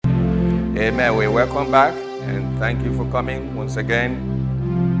Amen. We welcome back and thank you for coming once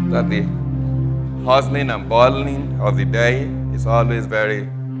again. That the hustling and bustling of the day is always very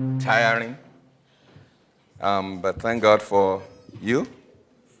tiring. But thank God for you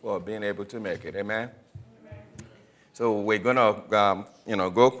for being able to make it. Amen. So we're gonna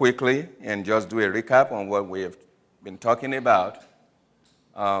go quickly and just do a recap on what we have been talking about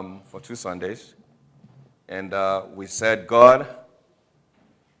for 2 Sundays. And we said God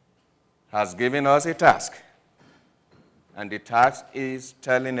has given us a task. And the task is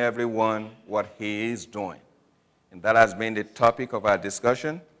telling everyone what he is doing. And that has been the topic of our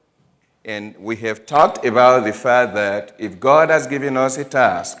discussion. And we have talked about the fact that if God has given us a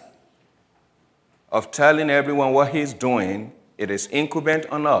task of telling everyone what he's doing, it is incumbent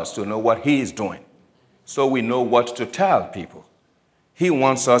on us to know what he is doing, so we know what to tell people. He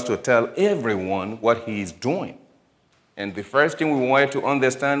wants us to tell everyone what he is doing. And the first thing we wanted to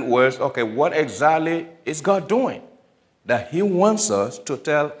understand was, okay, what exactly is God doing that he wants us to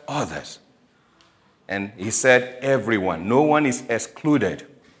tell others? And he said everyone. No one is excluded,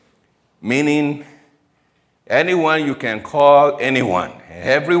 meaning anyone you can call anyone.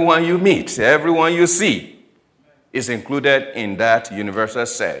 Everyone you meet, everyone you see is included in that universal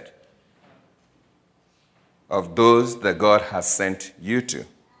set of those that God has sent you to.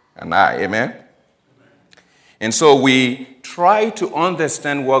 And I, amen? And so we try to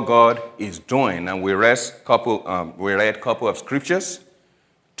understand what God is doing, and we read a couple of scriptures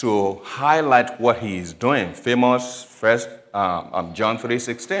to highlight what he is doing. Famous first John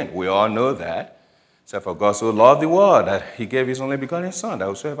 3:16. We all know that. So for God so loved the world that he gave his only begotten Son, that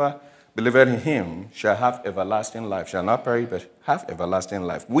whosoever believeth in him shall have everlasting life, shall not perish but have everlasting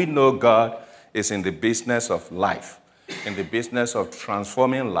life. We know God is in the business of life, in the business of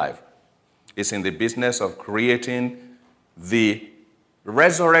transforming life. It's in the business of creating the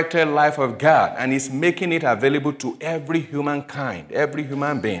resurrected life of God, and it's making it available to every humankind, every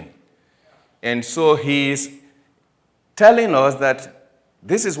human being. And so he's telling us that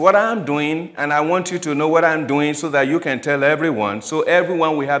this is what I'm doing, and I want you to know what I'm doing so that you can tell everyone, so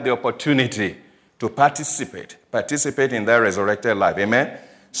everyone will have the opportunity to participate in that resurrected life. Amen?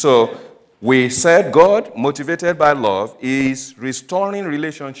 So we said God, motivated by love, is restoring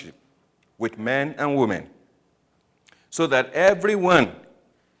relationship with men and women so that everyone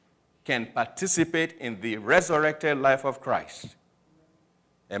can participate in the resurrected life of Christ.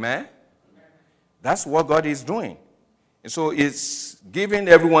 Amen? That's what God is doing. And so it's giving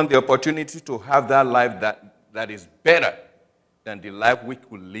everyone the opportunity to have that life that is better than the life we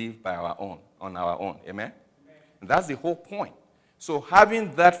could live on our own. Amen? And that's the whole point. So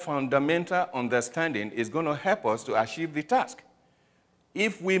having that fundamental understanding is going to help us to achieve the task.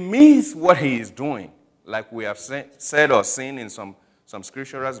 If we miss what he is doing, like we have said or seen in some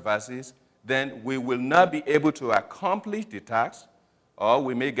scriptural verses, then we will not be able to accomplish the task, or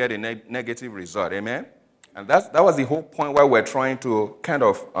we may get a negative result. Amen? And that was the whole point why we're trying to kind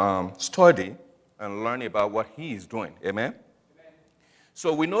of study and learn about what he is doing. Amen?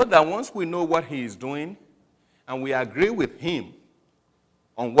 So we know that once we know what he is doing and we agree with him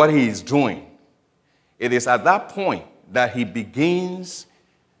on what he is doing, it is at that point that he begins,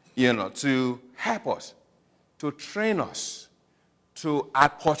 to help us, to train us, to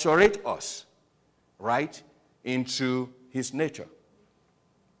acculturate us, right, into his nature.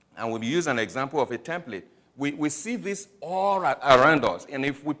 And we'll use an example of a template. We see this all around us, and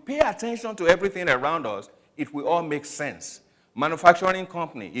if we pay attention to everything around us, it will all make sense. Manufacturing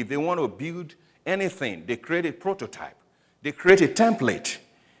company, if they want to build anything, they create a prototype. They create a template.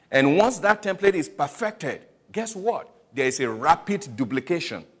 And once that template is perfected, guess what? There is a rapid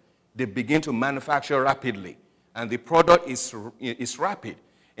duplication. They begin to manufacture rapidly, and the product is rapid.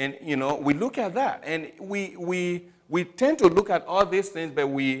 And, we look at that, and we tend to look at all these things, but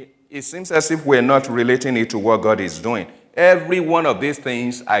it seems as if we're not relating it to what God is doing. Every one of these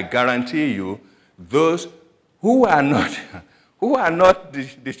things, I guarantee you, those who are not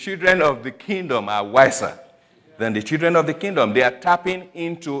the children of the kingdom are wiser than the children of the kingdom. They are tapping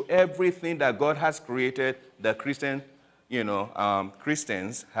into everything that God has created that Christians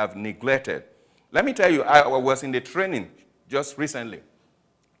have neglected. Let me tell you, I was in the training just recently.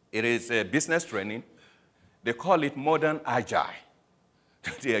 It is a business training. They call it modern agile.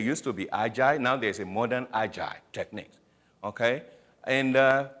 There used to be agile. Now there's a modern agile technique. Okay? And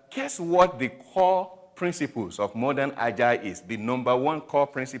guess what the core principles of modern agile is? The number one core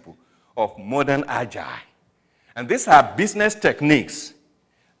principle of modern agile. And these are business techniques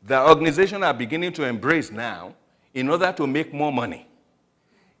that organizations are beginning to embrace now in order to make more money,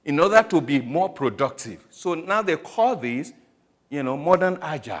 in order to be more productive. So now they call these, modern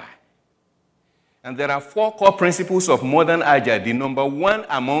agile. And there are 4 core principles of modern agile. The number one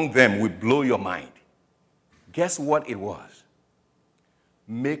among them will blow your mind. Guess what it was?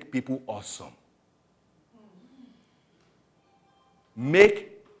 Make people awesome.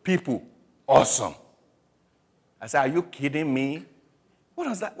 Make people awesome. I said, are you kidding me? What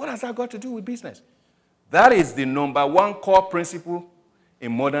has that got to do with business? That is the number one core principle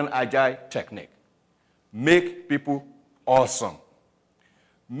in modern agile technique. Make people awesome.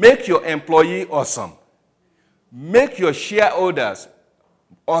 Make your employee awesome. Make your shareholders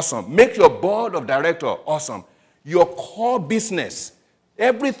awesome. Make your board of directors awesome. Your core business,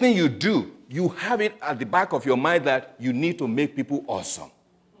 everything you do, you have it at the back of your mind that you need to make people awesome.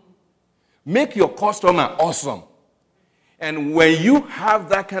 Make your customer awesome. And when you have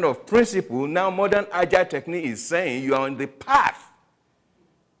that kind of principle, now modern agile technique is saying you are on the path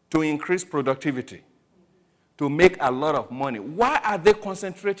to increase productivity, to make a lot of money. Why are they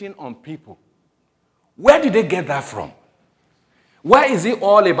concentrating on people? Where did they get that from? Why is it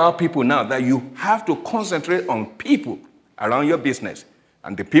all about people now that you have to concentrate on people around your business?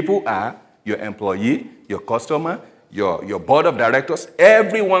 And the people are your employee, your customer, your board of directors,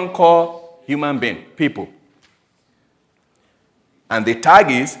 everyone called human being, people. And the tag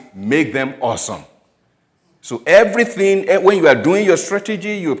is make them awesome. So everything, when you are doing your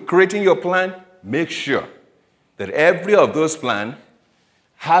strategy, you're creating your plan, make sure that every of those plans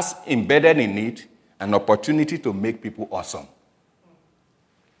has embedded in it an opportunity to make people awesome.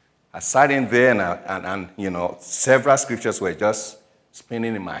 I sat in there and several scriptures were just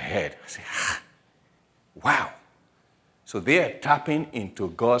spinning in my head. I said, wow. So they are tapping into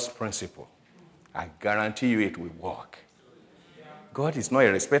God's principle. I guarantee you it will work. God is not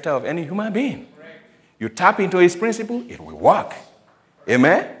a respecter of any human being. You tap into his principle, it will work.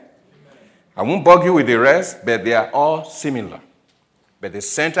 Amen? I won't bug you with the rest, but they are all similar. But the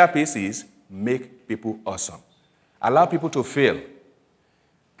centerpiece is make people awesome. Allow people to fail.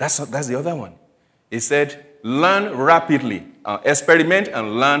 That's the other one. He said, learn rapidly. Experiment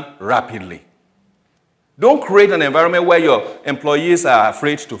and learn rapidly. Don't create an environment where your employees are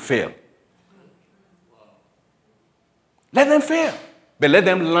afraid to fail. Let them fail, but let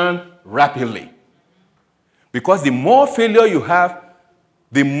them learn rapidly. Because the more failure you have,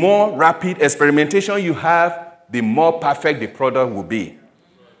 the more rapid experimentation you have, the more perfect the product will be.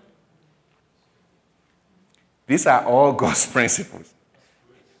 These are all God's principles.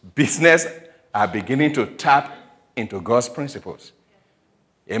 Business are beginning to tap into God's principles.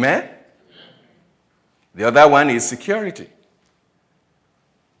 Amen? The other one is security.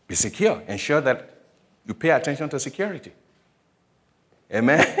 Be secure. Ensure that you pay attention to security.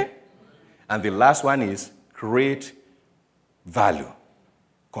 Amen? And the last one is create value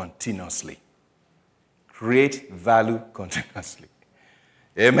continuously. Create value continuously.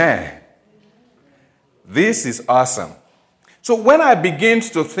 Amen. This is awesome. So when I began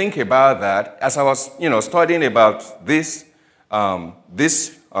to think about that, as I was, studying about this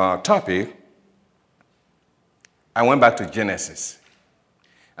topic, I went back to Genesis.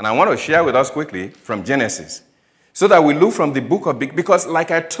 And I want to share with us quickly from Genesis, so that we look from the book of because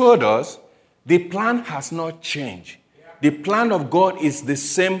like I told us, the plan has not changed. The plan of God is the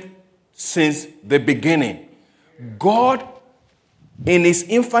same since the beginning. God, in his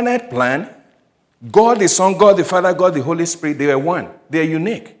infinite plan, God the Son, God the Father, God the Holy Spirit, they are one. They are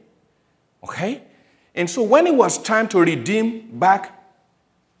unique. Okay? And so when it was time to redeem back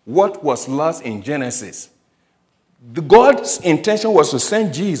what was lost in Genesis, God's intention was to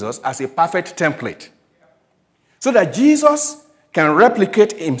send Jesus as a perfect template so that Jesus can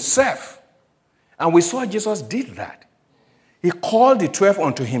replicate himself. And we saw Jesus did that. He called the 12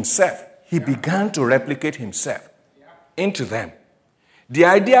 unto himself. He began to replicate himself into them. The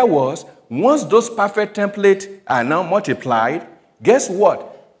idea was, once those perfect templates are now multiplied, guess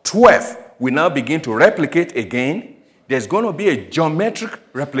what? 12 will now begin to replicate again. There's going to be a geometric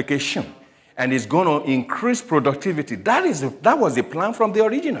replication. And it's going to increase productivity. That was the plan from the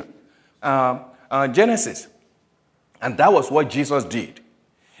original Genesis. And that was what Jesus did.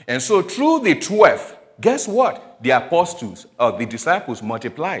 And so through the 12, guess what? The apostles or the disciples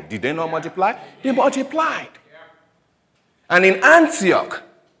multiplied. Did they not multiply? They multiplied. And in Antioch,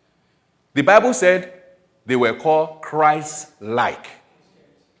 the Bible said they were called Christ-like.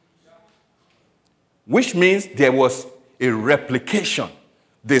 Which means there was a replication.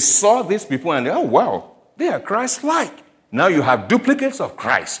 They saw these people and oh, wow, they are Christ-like. Now you have duplicates of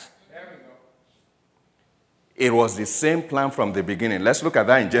Christ. There we go. It was the same plan from the beginning. Let's look at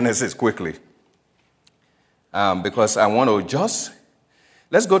that in Genesis quickly. Because I want to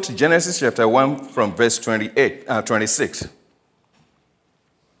let's go to Genesis chapter 1 from verse 26.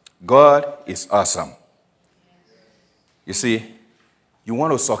 God is awesome. You see, you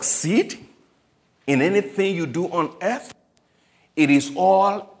want to succeed in anything you do on earth, it is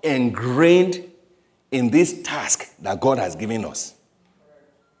all ingrained in this task that God has given us.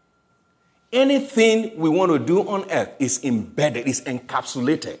 Anything we want to do on earth is embedded, is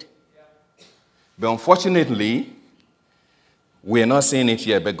encapsulated. But unfortunately, we are not seeing it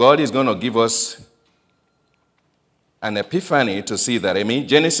yet. But God is going to give us an epiphany to see that.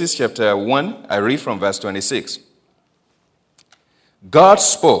 Genesis chapter 1, I read from verse 26. God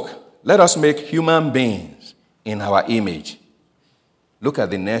spoke, let us make human beings in our image. Look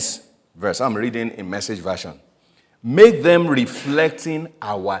at the next verse. I'm reading in Message version. Make them reflecting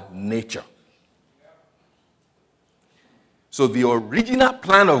our nature. So the original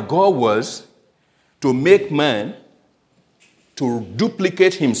plan of God was to make man, to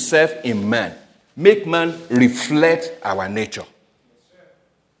duplicate himself in man. Make man reflect our nature.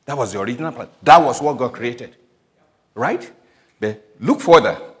 That was the original plan. That was what God created. Right? But look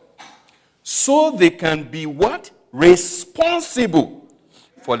further. So they can be what? Responsible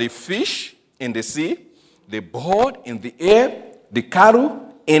for the fish in the sea, the bird in the air, the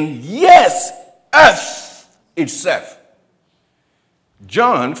cattle, and yes, earth itself.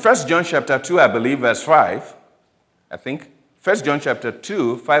 1 John chapter 2, I believe, verse 5, I think. 1 John chapter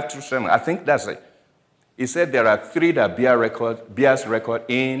 2, 5 through 7, I think that's it. He said there are three that bears record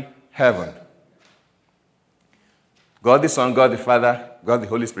in heaven. God the Son, God the Father, God the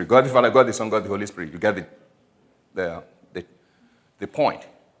Holy Spirit. God the Father, God the Son, God the Holy Spirit. You get the point.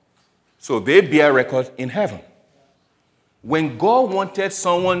 So they bear record in heaven. When God wanted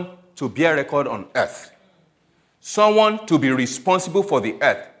someone to bear record on earth, someone to be responsible for the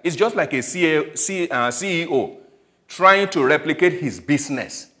earth, it's just like a CEO trying to replicate his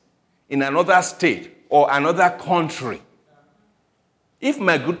business in another state or another country. If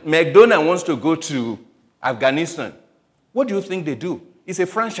McDonald's wants to go to Afghanistan, what do you think they do? It's a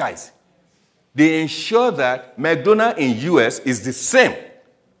franchise. They ensure that McDonald's in US is the same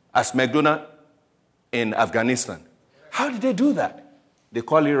as McDonald's in Afghanistan. How did they do that? They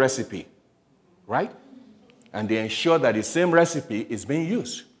call it recipe, right? And they ensure that the same recipe is being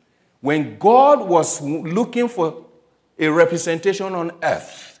used. When God was looking for a representation on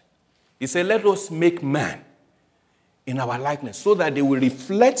earth, he said, let us make man in our likeness so that they will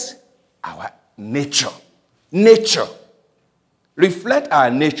reflect our nature. Nature. Reflect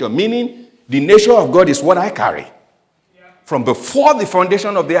our nature, meaning the nature of God is what I carry. From before the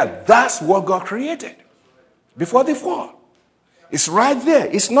foundation of the earth, that's what God created. Before the fall. It's right there.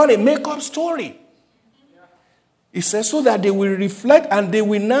 It's not a make-up story. It says so that they will reflect and they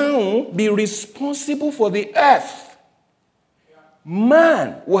will now be responsible for the earth.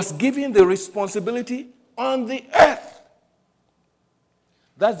 Man was given the responsibility on the earth.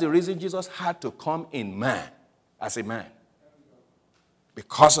 That's the reason Jesus had to come in man, as a man.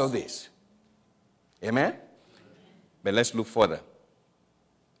 Because of this. Amen? But let's look further.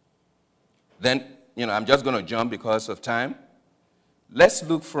 Then, I'm just going to jump because of time. Let's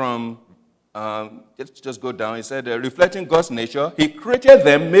look from, let's just go down. He said, reflecting God's nature, he created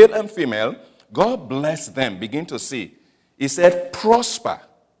them, male and female. God blessed them. Begin to see. He said, prosper,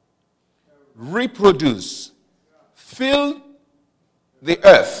 reproduce, fill the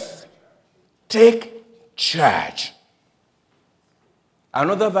earth, take charge.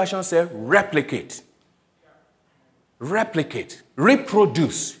 Another version says, replicate. Replicate,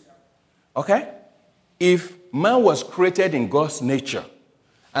 reproduce. Okay? If man was created in God's nature,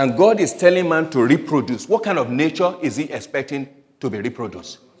 and God is telling man to reproduce, what kind of nature is he expecting to be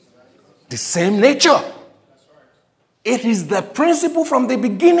reproduced? The same nature. It is the principle from the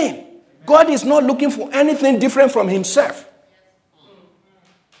beginning. God is not looking for anything different from himself.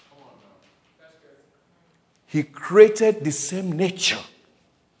 He created the same nature.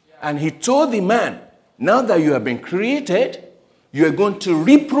 And he told the man, now that you have been created, you are going to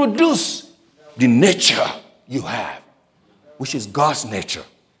reproduce the nature you have, which is God's nature.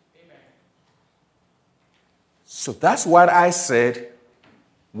 So that's what I said.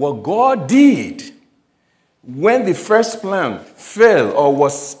 What God did when the first plan failed or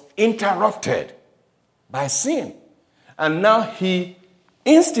was interrupted by sin, and now he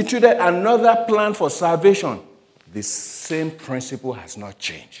instituted another plan for salvation, the same principle has not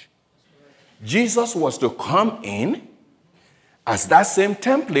changed. Jesus was to come in as that same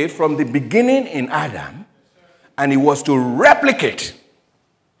template from the beginning in Adam, and he was to replicate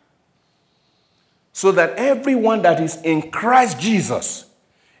so that everyone that is in Christ Jesus,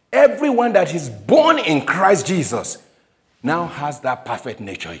 everyone that is born in Christ Jesus, now has that perfect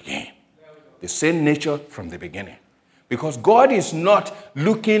nature again. The same nature from the beginning. Because God is not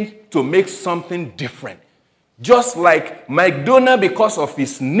looking to make something different. Just like McDonald, because of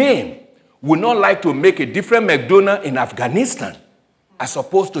his name, would not like to make a different McDonald in Afghanistan as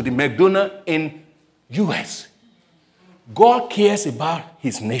opposed to the McDonald in US. God cares about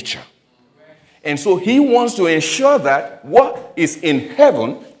his nature. And so he wants to ensure that what is in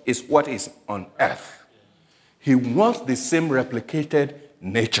heaven is what is on earth. He wants the same replicated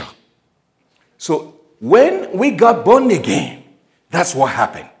nature. So when we got born again, that's what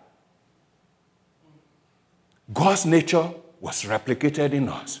happened. God's nature was replicated in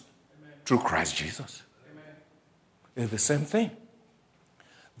us through Christ Jesus. It's the same thing.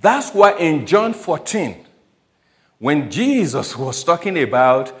 That's why in John 14, when Jesus was talking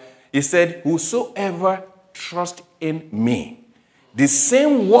about, he said, whosoever trusts in me, the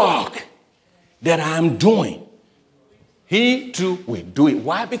same work that I'm doing, he too will do it.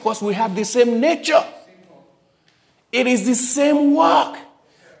 Why? Because we have the same nature. It is the same work.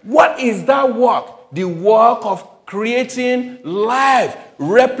 What is that work? The work of creating life,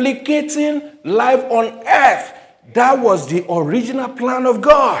 replicating life on earth. That was the original plan of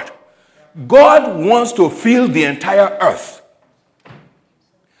God. God wants to fill the entire earth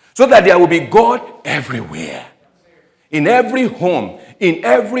so that there will be God everywhere. In every home, in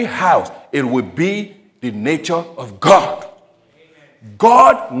every house, it will be the nature of God.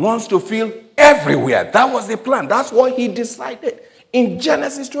 God wants to fill everywhere. That was the plan. That's what he decided in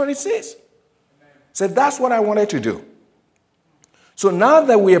Genesis 26. So that's what I wanted to do. So now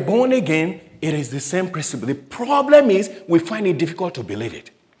that we are born again, it is the same principle. The problem is we find it difficult to believe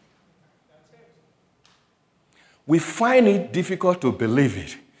it. We find it difficult to believe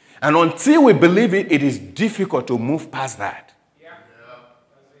it. And until we believe it, it is difficult to move past that.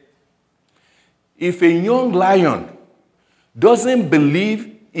 If a young lion doesn't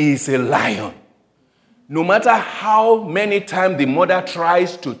believe he is a lion, no matter how many times the mother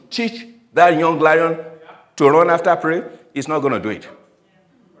tries to teach that young lion to run after prey, he's not going to do it.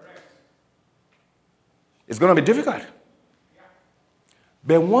 It's going to be difficult.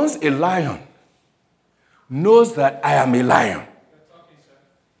 But once a lion knows that I am a lion,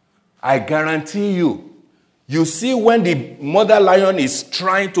 I guarantee you, you see when the mother lion is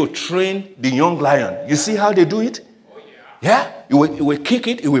trying to train the young lion, you see how they do it? Yeah? It will kick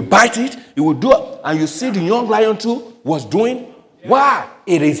it, it will bite it, it will do it. And you see the young lion too was doing. Why?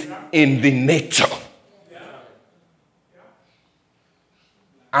 It is in the nature.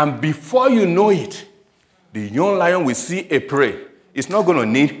 And before you know it, the young lion will see a prey. It's not going to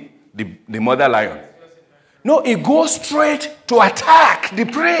need the mother lion. No, it goes straight to attack the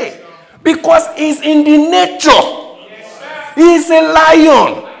prey. Because it's in the nature. He's a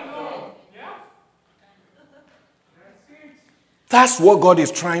lion. That's what God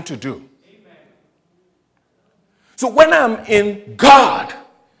is trying to do. So when I'm in God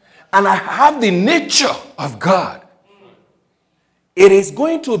and I have the nature of God, it is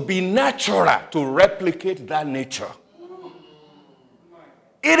going to be natural to replicate that nature.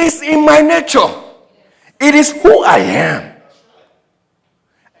 It is in my nature. It is who I am.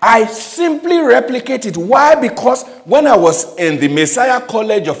 I simply replicate it. Why? Because when I was in the Messiah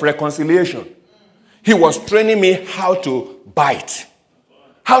College of Reconciliation, he was training me how to bite,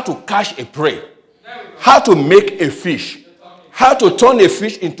 how to catch a prey, how to make a fish, how to turn a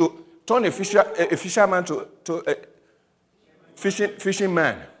fisherman to a fishing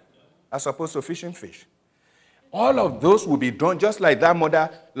man, as opposed to fishing fish. All of those will be done just like that mother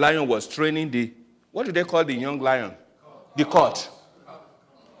lion was training the, what do they call the young lion? The colt.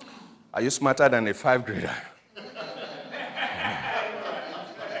 Are you smarter than a 5th grader?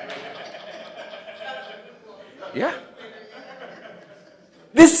 Yeah.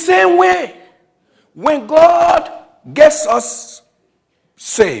 The same way, when God gets us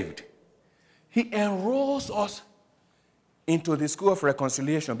saved, he enrolls us into the school of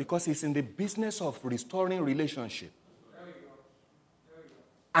reconciliation because he's in the business of restoring relationship.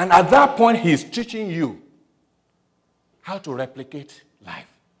 And at that point, he's teaching you how to replicate life.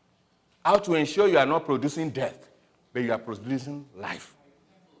 How to ensure you are not producing death, but you are producing life.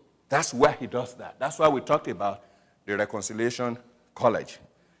 That's where he does that. That's why we talked about the Reconciliation College.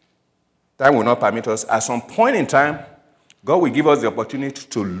 Time will not permit us. At some point in time, God will give us the opportunity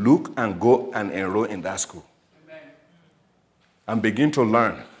to look and go and enroll in that school. Amen. And begin to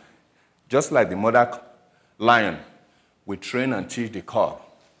learn. Just like the mother lion, we train and teach the cub.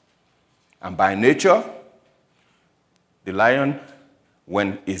 And by nature, the lion,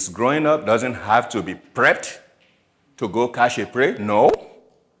 when it's growing up, doesn't have to be prepped to go catch a prey. No,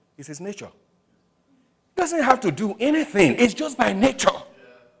 it's his nature. Doesn't have to do anything. It's just by nature.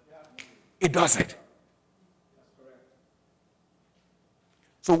 It does it.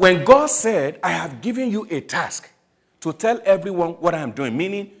 So when God said, I have given you a task to tell everyone what I'm doing,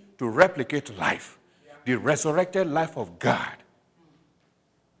 meaning to replicate life, the resurrected life of God,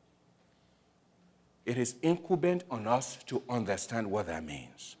 it is incumbent on us to understand what that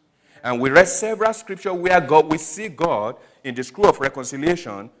means. And we read several scriptures where we see God in the scroll of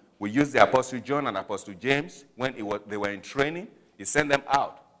reconciliation. We use the Apostle John and Apostle James when they were in training. He sent them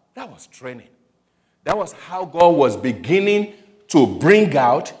out. That was training. That was how God was beginning to bring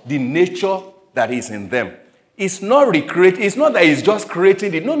out the nature that is in them. It's not recreating. It's not that he's just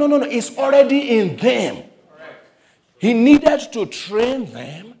creating it. No. It's already in them. He needed to train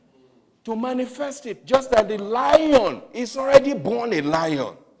them to manifest it. Just that the lion is already born a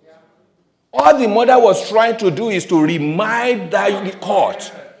lion. All the mother was trying to do is to remind that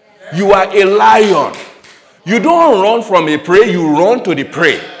court, you are a lion. You don't run from a prey, you run to the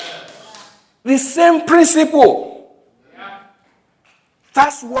prey. The same principle.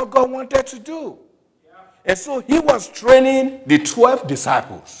 That's what God wanted to do. And so he was training the 12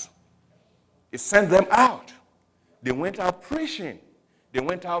 disciples. He sent them out. They went out preaching. They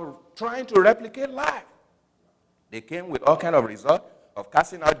went out trying to replicate life. They came with all kinds of results of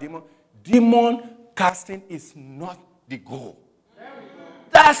casting out demons. Demon casting is not the goal.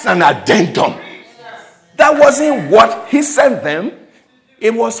 That's an addendum. That wasn't what he sent them.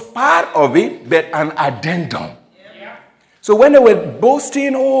 It was part of it, but an addendum. So when they were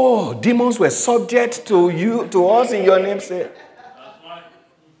boasting, demons were subject to you, to us in your name,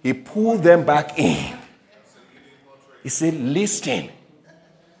 he pulled them back in. He said, listen.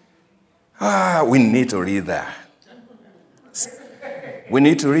 We need to read that. We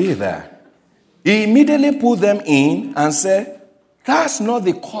need to read that. He immediately pulled them in and said, that's not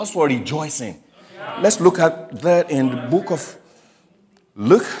the cause for rejoicing. Let's look at that in the book of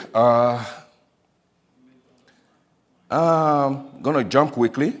Luke. I'm going to jump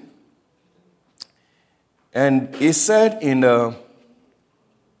quickly. And he said in,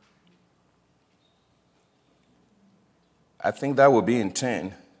 I think that will be in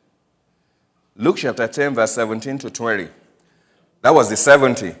 10. Luke chapter 10, verse 17 to 20. That was the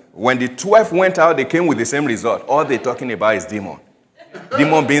 70. When the 12 went out, they came with the same result. All they're talking about is demon.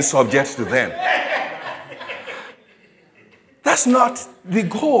 Demon being subject to them. That's not the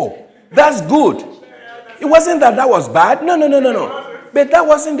goal. That's good. It wasn't that was bad. No. But that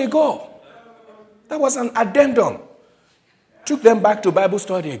wasn't the goal. That was an addendum. Took them back to Bible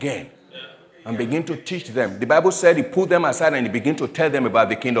study again and began to teach them. The Bible said he put them aside and he began to tell them about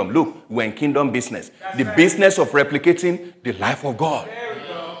the kingdom. Look, we're in kingdom business. The business of replicating the life of God.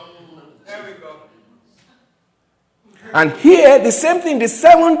 There we go. And here, the same thing, the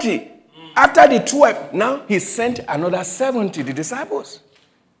 70. After the 12, now he sent another 70, the disciples.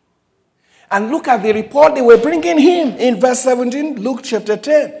 And look at the report they were bringing him in verse 17, Luke chapter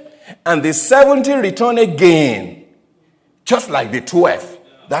 10. And the 70 returned again, just like the 12.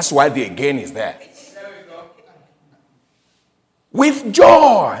 That's why the again is there. With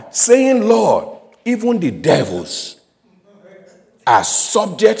joy, saying, Lord, even the devils are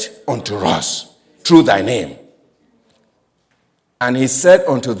subject unto us through thy name. And he said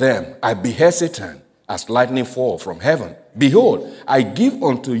unto them, I beheld Satan as lightning fall from heaven. Behold, I give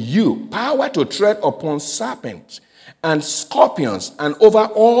unto you power to tread upon serpents and scorpions and over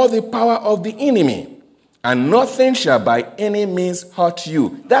all the power of the enemy. And nothing shall by any means hurt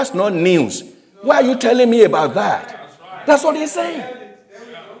you. That's not news. Why are you telling me about that? That's what he's saying.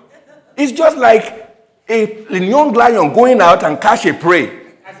 It's just like a young lion going out and catch a prey.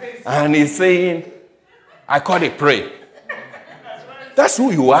 And he's saying, I caught a prey. That's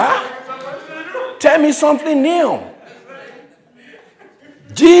who you are. Tell me something new.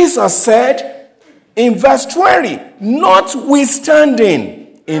 Jesus said in verse 20,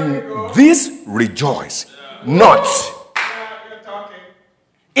 notwithstanding, in this rejoice. Not.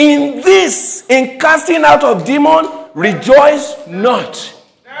 In this, in casting out of demon, rejoice not.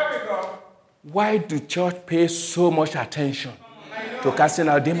 Why do church pay so much attention to casting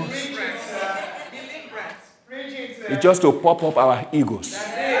out demons? It's just to pop up our egos.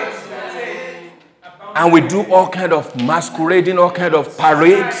 And we do all kind of masquerading, all kind of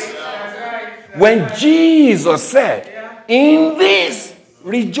parades. When Jesus said, in this,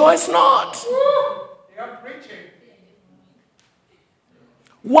 rejoice not.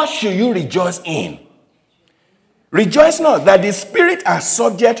 What should you rejoice in? Rejoice not that the spirit are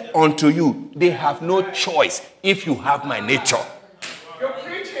subject unto you. They have no choice if you have my nature. You're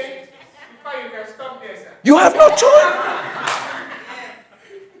preaching before you can stop there, sir. You have no choice.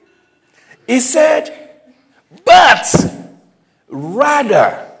 He said, but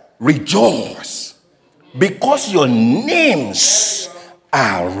rather rejoice because your names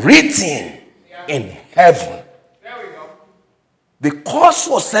are written in heaven. There we go. The cause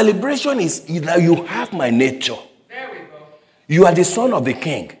for celebration is either you have my nature. There we go. You are the son of the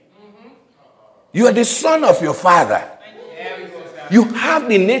king. You are the son of your father. There we go, sir. You have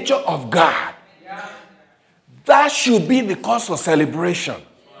the nature of God. Yeah. That should be the cause for celebration.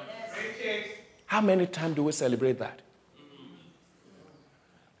 Preach it. How many times do we celebrate that?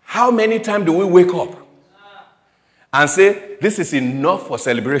 How many times do we wake up and say, this is enough for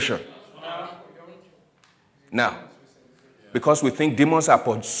celebration? Now, because we think demons are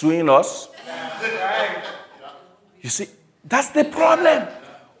pursuing us. You see, that's the problem.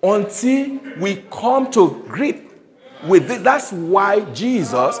 Until we come to grip with it. That's why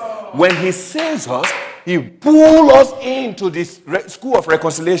Jesus, when he saves us, he pulls us into this school of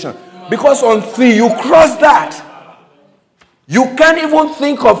reconciliation. Because until you cross that, you can't even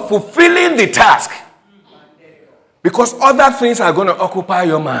think of fulfilling the task. Because other things are going to occupy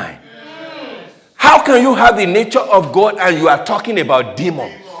your mind. How can you have the nature of God and you are talking about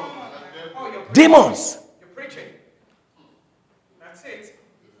demons? Demons. You're preaching. That's it.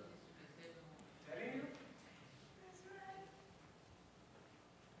 Telling you.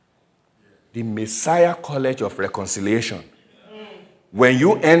 The Messiah College of Reconciliation. When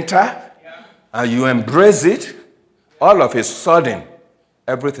you enter and you embrace it, all of a sudden,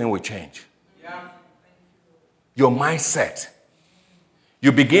 everything will change. Yeah. Your mindset.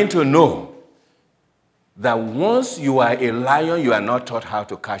 You begin to know that once you are a lion, you are not taught how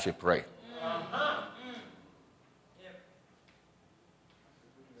to catch a prey.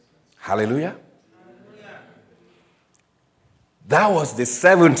 Hallelujah. That was the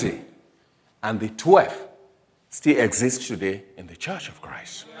 70, and the 12 still exist today in the Church of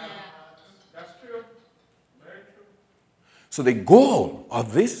Christ. That's true. Very true. So the goal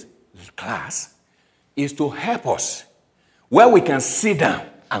of this class is to help us where we can sit down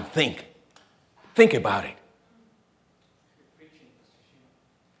and think. Think about it.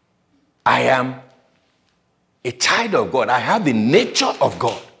 I am a child of God. I have the nature of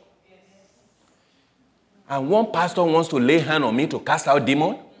God. And one pastor wants to lay hand on me to cast out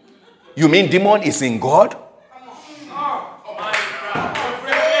demon. You mean demon is in God?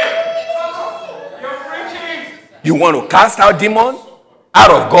 You're preaching. You want to cast out demon out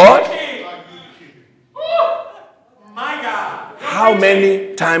of God? My God. How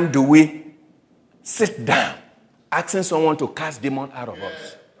many times do we sit down asking someone to cast demon out of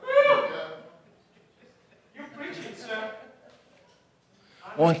us? You're preaching, sir.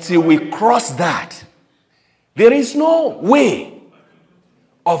 Until we cross that, there is no way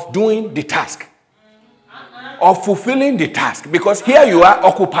of doing the task, of fulfilling the task, because here you are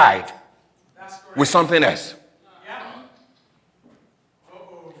occupied with something else.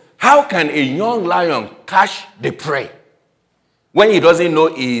 How can a young lion catch the prey when he doesn't know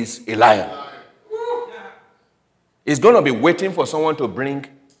he's a lion? He's going to be waiting for someone to bring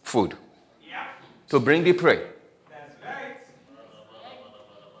food, to bring the prey. That's right.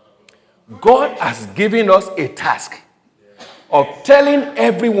 God has given us a task of telling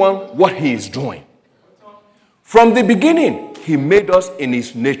everyone what he is doing. From the beginning, he made us in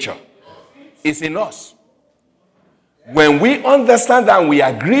his nature. It's in us. When we understand that and we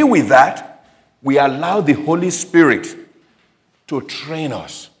agree with that, we allow the Holy Spirit to train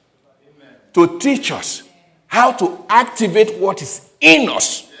us, to teach us how to activate what is in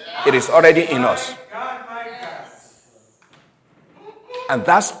us. It is already in us. God, my God. And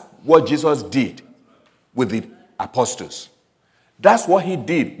that's what Jesus did with the apostles. That's what he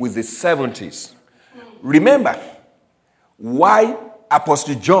did with the 70s. Remember why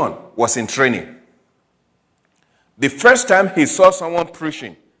Apostle John was in training. The first time he saw someone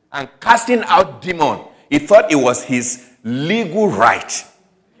preaching and casting out demons, he thought it was his legal right.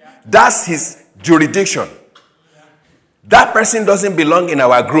 That's his jurisdiction. That person doesn't belong in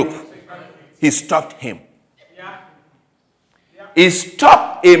our group. He stopped him. He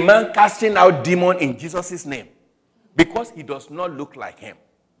stopped a man casting out demon in Jesus' name because he does not look like him.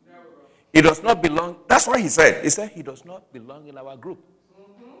 He does not belong. That's what he said. He said he does not belong in our group.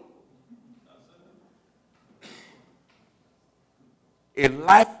 A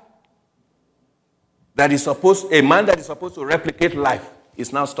life that is a man that is supposed to replicate life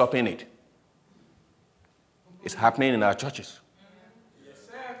is now stopping it. It's happening in our churches. Yes,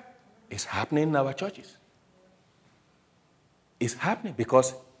 sir. It's happening in our churches. It's happening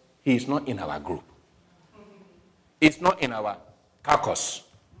because he is not in our group. It's not in our caucus.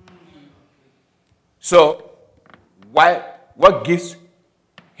 So, what gives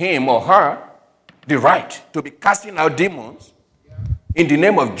him or her the right to be casting out demons in the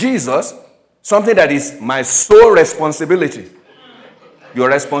name of Jesus, something that is my sole responsibility? Your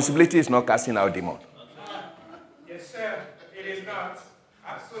responsibility is not casting out demons. Yes, sir. It is not.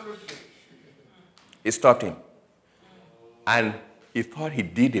 Absolutely. He stopped him. And he thought he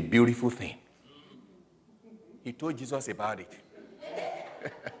did a beautiful thing. He told Jesus about it.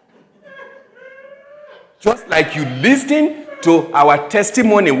 Just like you listen to our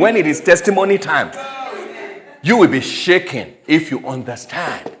testimony when it is testimony time, you will be shaken if you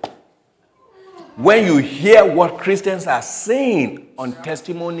understand. When you hear what Christians are saying on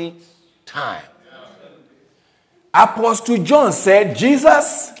testimony time. Apostle John said,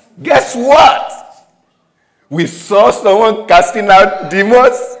 Jesus, guess what? We saw someone casting out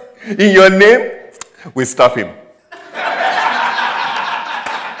demons in your name. We stop him.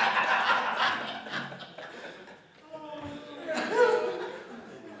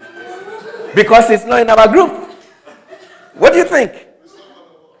 Because it's not in our group. What do you think?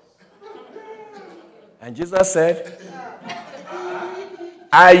 And Jesus said,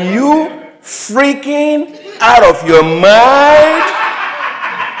 are you freaking out of your mind?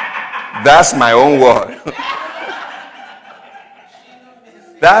 That's my own word.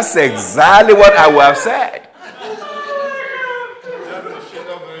 That's exactly what I would have said.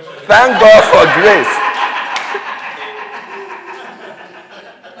 Thank God for grace.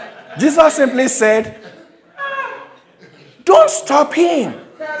 Jesus simply said, don't stop him.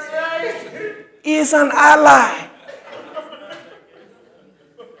 He's an ally.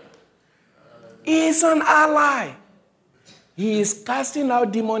 He's an ally. He is casting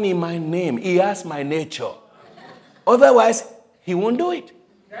out demons in my name. He has my nature. Otherwise, he won't do it.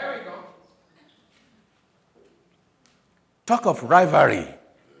 There we go. Talk of rivalry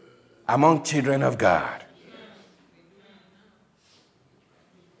among children of God.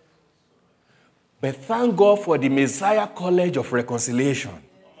 But thank God for the Messiah College of Reconciliation.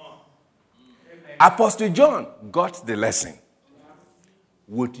 Apostle John got the lesson.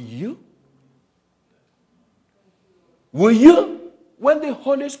 Would you? Will you? When the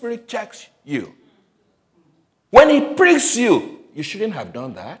Holy Spirit checks you, when he pricks you, you shouldn't have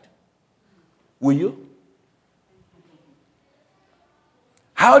done that. Will you?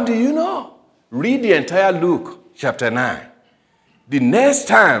 How do you know? Read the entire Luke chapter 9. The next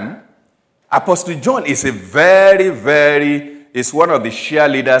time, Apostle John is is one of the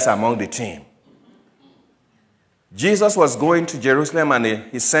cheerleaders among the team. Jesus was going to Jerusalem and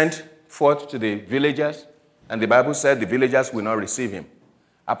he sent forth to the villagers, and the Bible said the villagers will not receive him.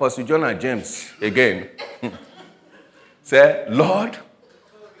 Apostle John and James, again, said, Lord,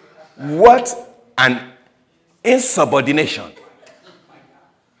 what an insubordination.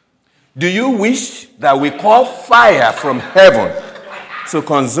 Do you wish that we call fire from heaven to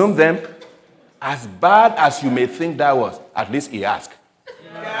consume them? As bad as you may think that was, at least he asked.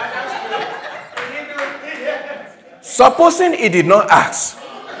 Supposing he did not ask,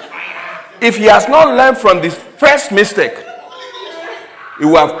 if he has not learned from this first mistake, he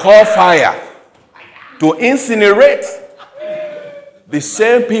will have called fire to incinerate the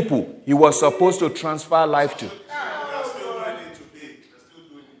same people he was supposed to transfer life to.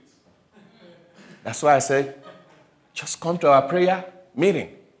 That's why I said, just come to our prayer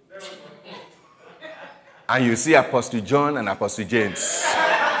meeting. And you see Apostle John and Apostle James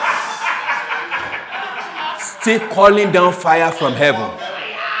still calling down fire from heaven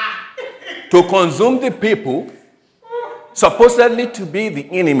to consume the people supposedly to be the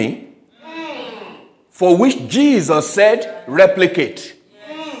enemy, for which Jesus said, replicate.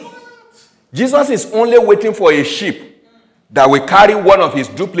 Jesus is only waiting for a sheep that will carry one of his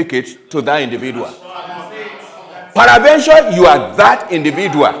duplicates to that individual. Peradventure, you are that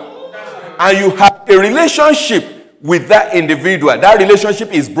individual. And you have a relationship with that individual. That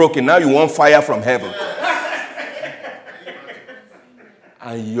relationship is broken. Now you want fire from heaven.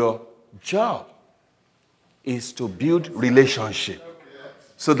 And your job is to build relationship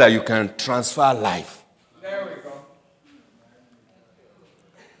so that you can transfer life. There we go.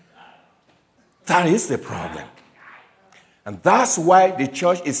 That is the problem. And that's why the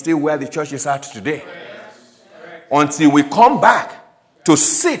church is still where the church is at today. Until we come back to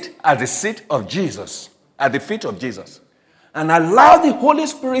sit at the seat of Jesus, at the feet of Jesus, and allow the Holy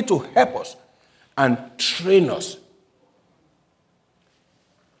Spirit to help us and train us,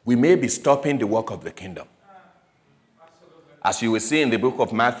 we may be stopping the work of the kingdom. As you will see in the book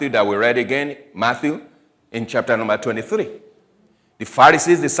of Matthew that we read again, Matthew in chapter number 23. The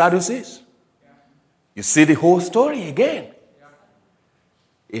Pharisees, the Sadducees. You see the whole story again.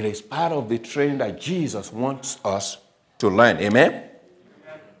 It is part of the training that Jesus wants us to learn. Amen?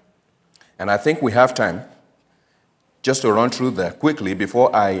 And I think we have time just to run through that quickly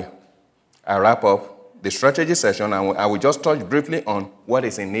before I wrap up the strategy session, and I will just touch briefly on what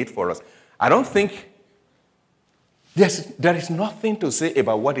is in need for us. I don't think there is nothing to say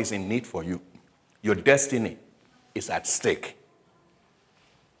about what is in need for you. Your destiny is at stake.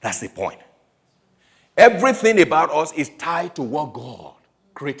 That's the point. Everything about us is tied to what God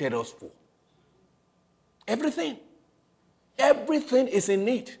created us for. Everything. Everything is in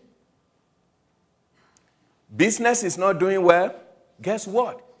need. Business is not doing well. Guess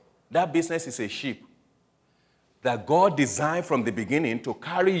what? That business is a ship that God designed from the beginning to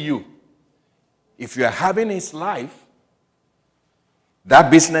carry you. If you are having His life, that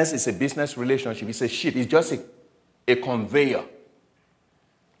business is a business relationship. It's a ship. It's just a conveyor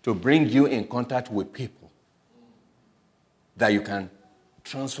to bring you in contact with people that you can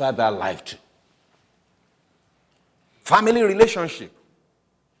transfer that life to. Family relationship,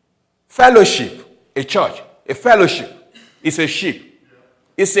 fellowship, a church, a fellowship, it's a ship.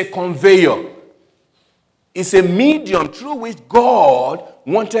 It's a conveyor. It's a medium through which God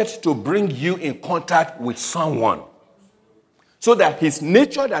wanted to bring you in contact with someone so that His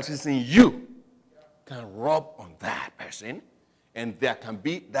nature that is in you can rub on that person and there can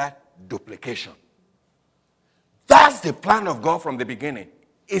be that duplication. That's the plan of God from the beginning.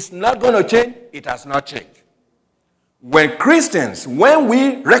 It's not going to change. It has not changed. When Christians, when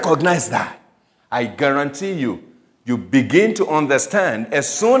we recognize that, I guarantee you, you begin to understand as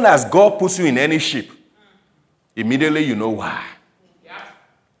soon as God puts you in any ship, immediately you know why.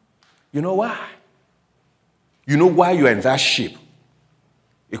 You know why. You know why you are in that ship.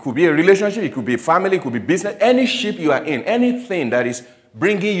 It could be a relationship, it could be a family, it could be business. Any ship you are in, anything that is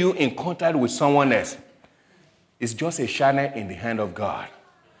bringing you in contact with someone else, is just a channel in the hand of God.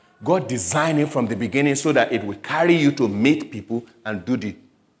 God designed it from the beginning so that it will carry you to meet people and do the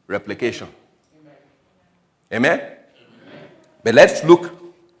replication. Amen? Amen? But let's look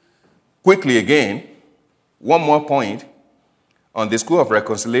quickly again, one more point on the School of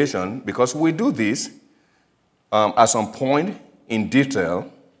Reconciliation, because we do this at some point in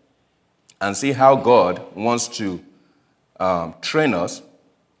detail and see how God wants to train us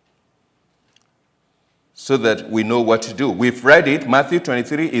so that we know what to do. We've read it. Matthew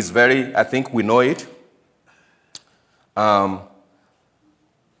 23 is I think we know it.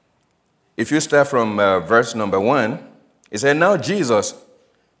 If you start from verse number 1, it said, now Jesus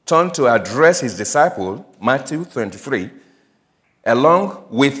turned to address his disciples, Matthew 23, along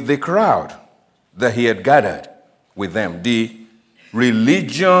with the crowd that he had gathered with them. The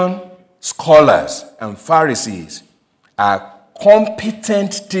religion scholars and Pharisees are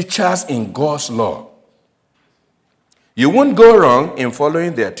competent teachers in God's law. You won't go wrong in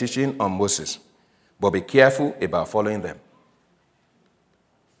following their teaching on Moses, but be careful about following them,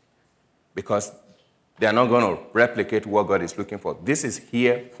 because they are not going to replicate what God is looking for. This is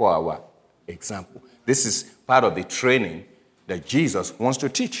here for our example. This is part of the training that Jesus wants to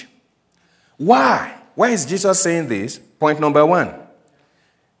teach. Why? Why is Jesus saying this? Point number 1.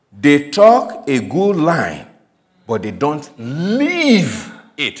 They talk a good line, but they don't live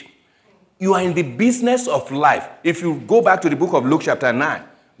it. You are in the business of life. If you go back to the book of Luke chapter 9,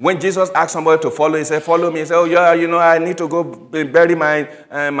 when Jesus asked somebody to follow, he said, follow me. He said, oh, yeah, I need to go bury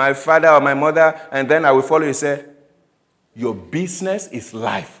my father or my mother, and then I will follow you. He said, your business is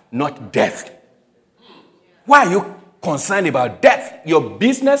life, not death. Why are you concerned about death? Your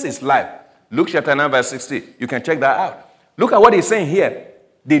business is life. Luke chapter 9, verse 60. You can check that out. Look at what he's saying here.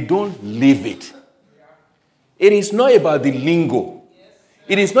 They don't live it. It is not about the lingo.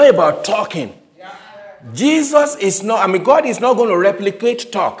 It is not about talking. Jesus is not, God is not going to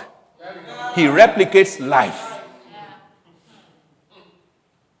replicate talk. He replicates life.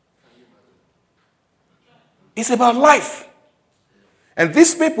 It's about life. And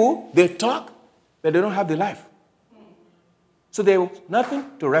these people, they talk, but they don't have the life. So there's nothing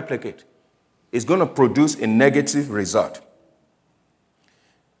to replicate. It's going to produce a negative result.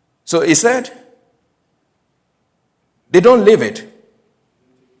 So he said, they don't live it.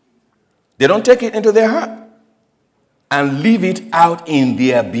 They don't take it into their heart and leave it out in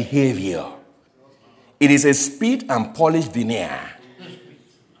their behavior. It is a spit and polished veneer.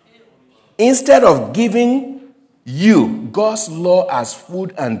 Instead of giving you God's law as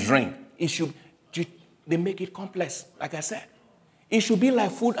food and drink, they make it complex, like I said. It should be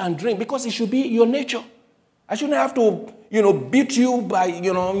like food and drink because it should be your nature. I shouldn't have to, beat you by,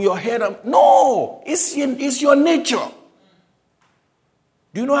 your head. No, it's your nature.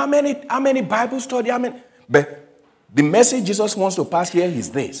 Do you know how many Bible study? But the message Jesus wants to pass here is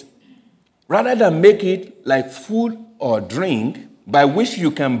this. Rather than make it like food or drink by which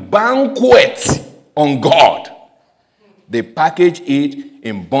you can banquet on God, they package it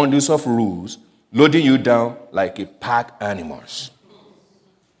in bundles of rules loading you down like a pack animals.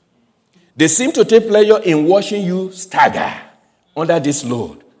 They seem to take pleasure in watching you stagger under this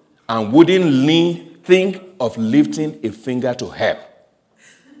load and wouldn't think of lifting a finger to help.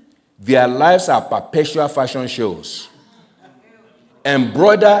 Their lives are perpetual fashion shows,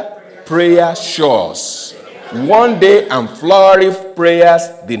 embroidered prayer shawls, one day and flowery prayers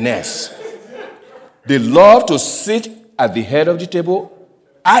the next. They love to sit at the head of the table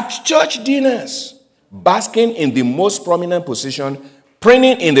at church dinners, basking in the most prominent position,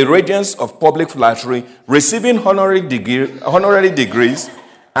 preening in the radiance of public flattery, receiving honorary degrees,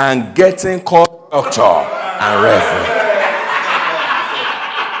 and getting called doctor and reverend.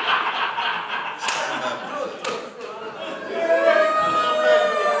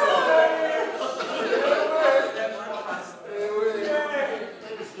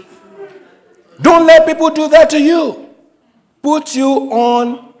 Don't let people do that to you. Put you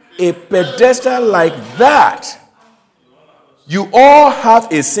on a pedestal like that. You all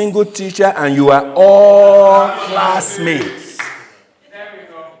have a single teacher and you are all classmates. There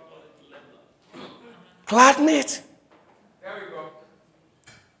we go. Classmates. There we go.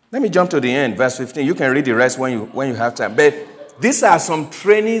 Let me jump to the end, verse 15. You can read the rest when you have time. But these are some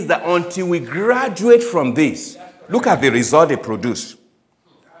trainings that until we graduate from this, look at the result they produce.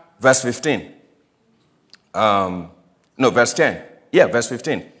 Verse 15. Verse 10. Yeah, verse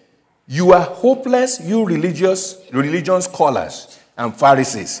 15. You are hopeless, you religion scholars and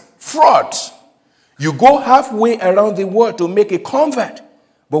Pharisees. Frauds. You go halfway around the world to make a convert.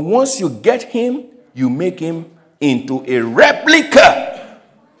 But once you get him, you make him into a replica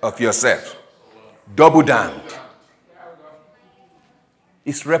of yourself. Double damned.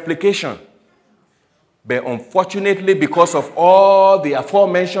 It's replication. But unfortunately, because of all the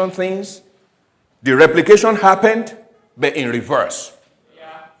aforementioned things, the replication happened, but in reverse.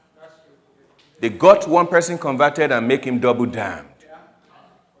 Yeah, that's true. They got one person converted and make him double damned.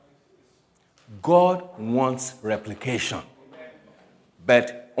 God wants replication.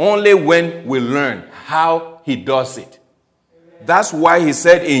 But only when we learn how he does it. That's why he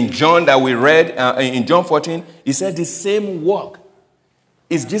said in John that we read, in John 14, he said the same work.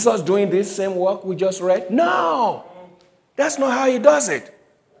 Is Jesus doing this same work we just read? No. That's not how he does it.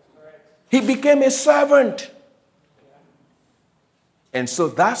 He became a servant. And so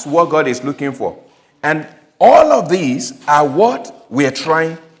that's what God is looking for. And all of these are what we are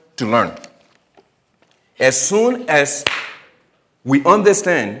trying to learn. As soon as we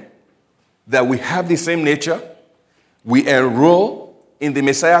understand that we have the same nature, we enroll in the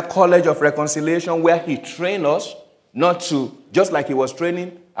Messiah College of Reconciliation where he trained us, not to, just like he was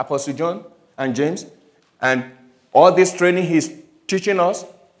training Apostle John and James, and all this training he's teaching us.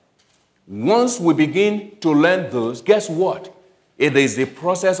 Once we begin to learn those, guess what? It is the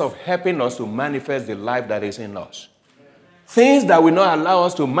process of helping us to manifest the life that is in us. Things that will not allow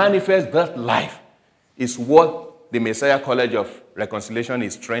us to manifest that life is what the Messiah College of Reconciliation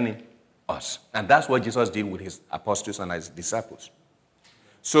is training us. And that's what Jesus did with his apostles and his disciples.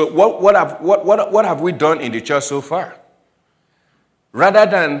 So what have we done in the church so far? Rather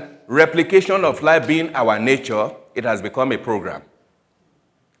than replication of life being our nature, it has become a program.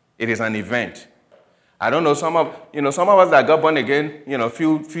 It is an event. I don't know, some of us that got born again, a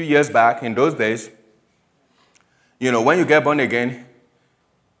few years back, in those days, when you get born again,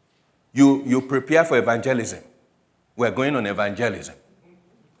 you prepare for evangelism. We're going on evangelism.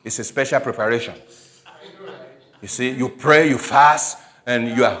 It's a special preparation. You see, you pray, you fast,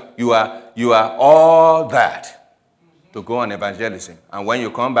 and you are all that to go on evangelism. And when you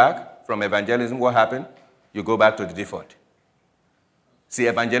come back from evangelism, what happened? You go back to the default. See,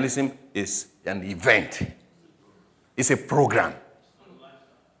 evangelism is an event. It's a program.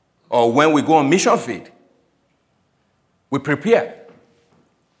 Or when we go on mission field, we prepare.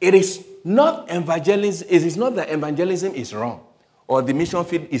 It is not evangelism. It is not that evangelism is wrong or the mission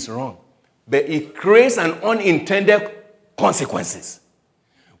field is wrong, but it creates an unintended consequences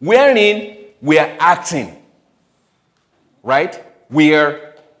wherein we are acting, right? We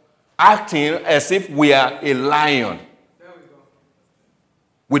are acting as if we are a lion.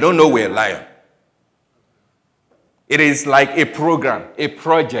 We don't know we're a lion. It is like a program, a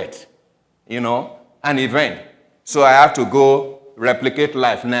project, an event. So I have to go replicate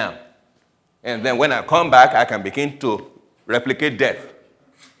life now. And then when I come back, I can begin to replicate death.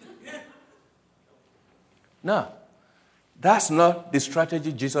 No, that's not the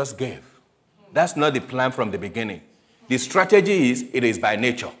strategy Jesus gave. That's not the plan from the beginning. The strategy is, it is by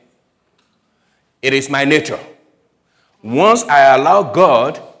nature. It is my nature. Once I allow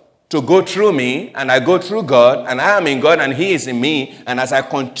God to go through me, and I go through God, and I am in God, and He is in me. And as I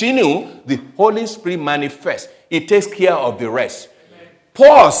continue, the Holy Spirit manifests. It takes care of the rest. Amen.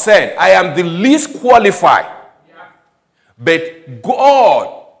 Paul said, I am the least qualified. Yeah. But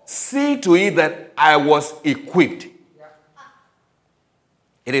God see to it that I was equipped. Yeah.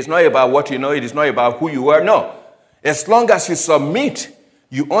 It is not about what you know. It is not about who you are. No. As long as you submit,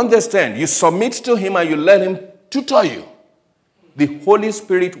 you understand, you submit to Him and you let Him tutor you, the Holy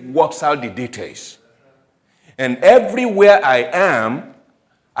Spirit works out the details. And everywhere I am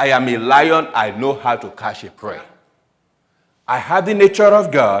a lion. I know how to catch a prey. I have the nature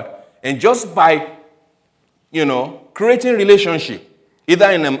of God, and just by, creating relationship,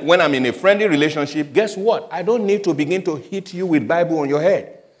 either when I'm in a friendly relationship, guess what? I don't need to begin to hit you with Bible on your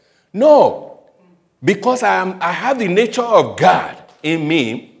head. No, because I have the nature of God in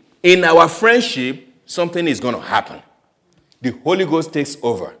me. In our friendship, something is going to happen. The Holy Ghost takes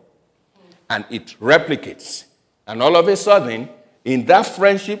over, and it replicates. And all of a sudden, in that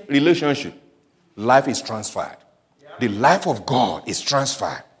friendship relationship, life is transferred. The life of God is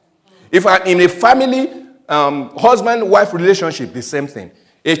transferred. If I'm in a family, husband-wife relationship, the same thing.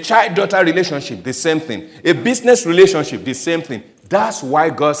 A child-daughter relationship, the same thing. A business relationship, the same thing. That's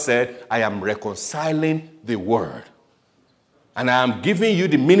why God said, I am reconciling the world. And I am giving you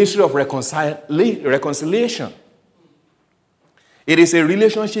the ministry of reconciliation. It is a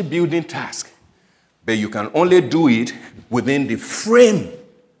relationship building task, but you can only do it within the frame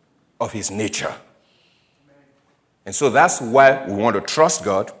of His nature. And so that's why we want to trust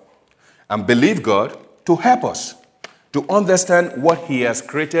God and believe God to help us to understand what He has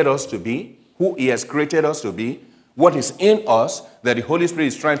created us to be, who He has created us to be, what is in us that the Holy Spirit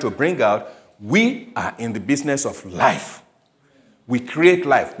is trying to bring out. We are in the business of life. We create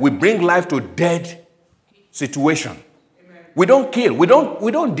life. We bring life to dead situation. We don't kill. We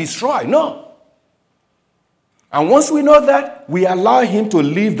don't destroy. No. And once we know that, we allow Him to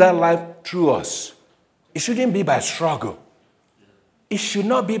live that life through us. It shouldn't be by struggle. It should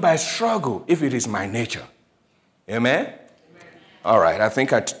not be by struggle if it is my nature. Amen? Amen. All right. I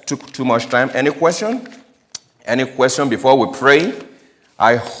think I took too much time. Any question? Any question before we pray?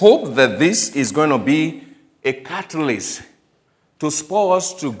 I hope that this is going to be a catalyst to spur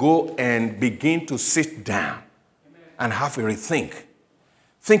us to go and begin to sit down and have a rethink.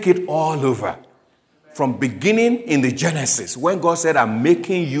 Think it all over. From beginning in the Genesis, when God said, I'm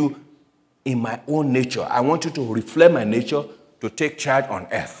making you in my own nature. I want you to reflect my nature to take charge on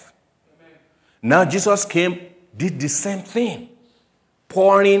earth. Amen. Now Jesus came, did the same thing,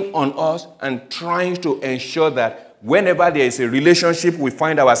 pouring on us and trying to ensure that whenever there is a relationship we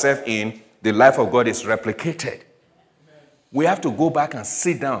find ourselves in, the life of God is replicated. Amen. We have to go back and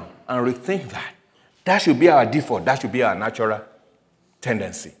sit down and rethink that. That should be our default. That should be our natural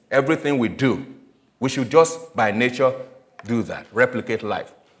tendency. Everything we do, we should just by nature do that, replicate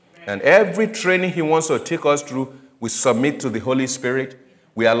life. And every training He wants to take us through, we submit to the Holy Spirit.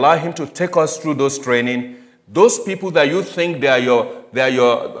 We allow Him to take us through those training. Those people that you think they are your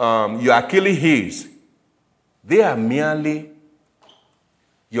Achilles heels, they are merely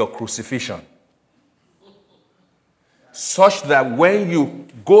your crucifixion. Such that when you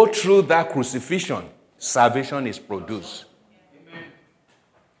go through that crucifixion, salvation is produced. Amen.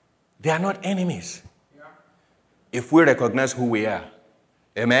 They are not enemies. Yeah. If we recognize who we are.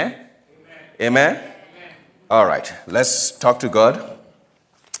 Amen? Amen? Amen? All right, let's talk to God.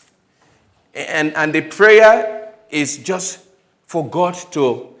 And the prayer is just for God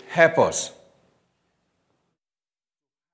to help us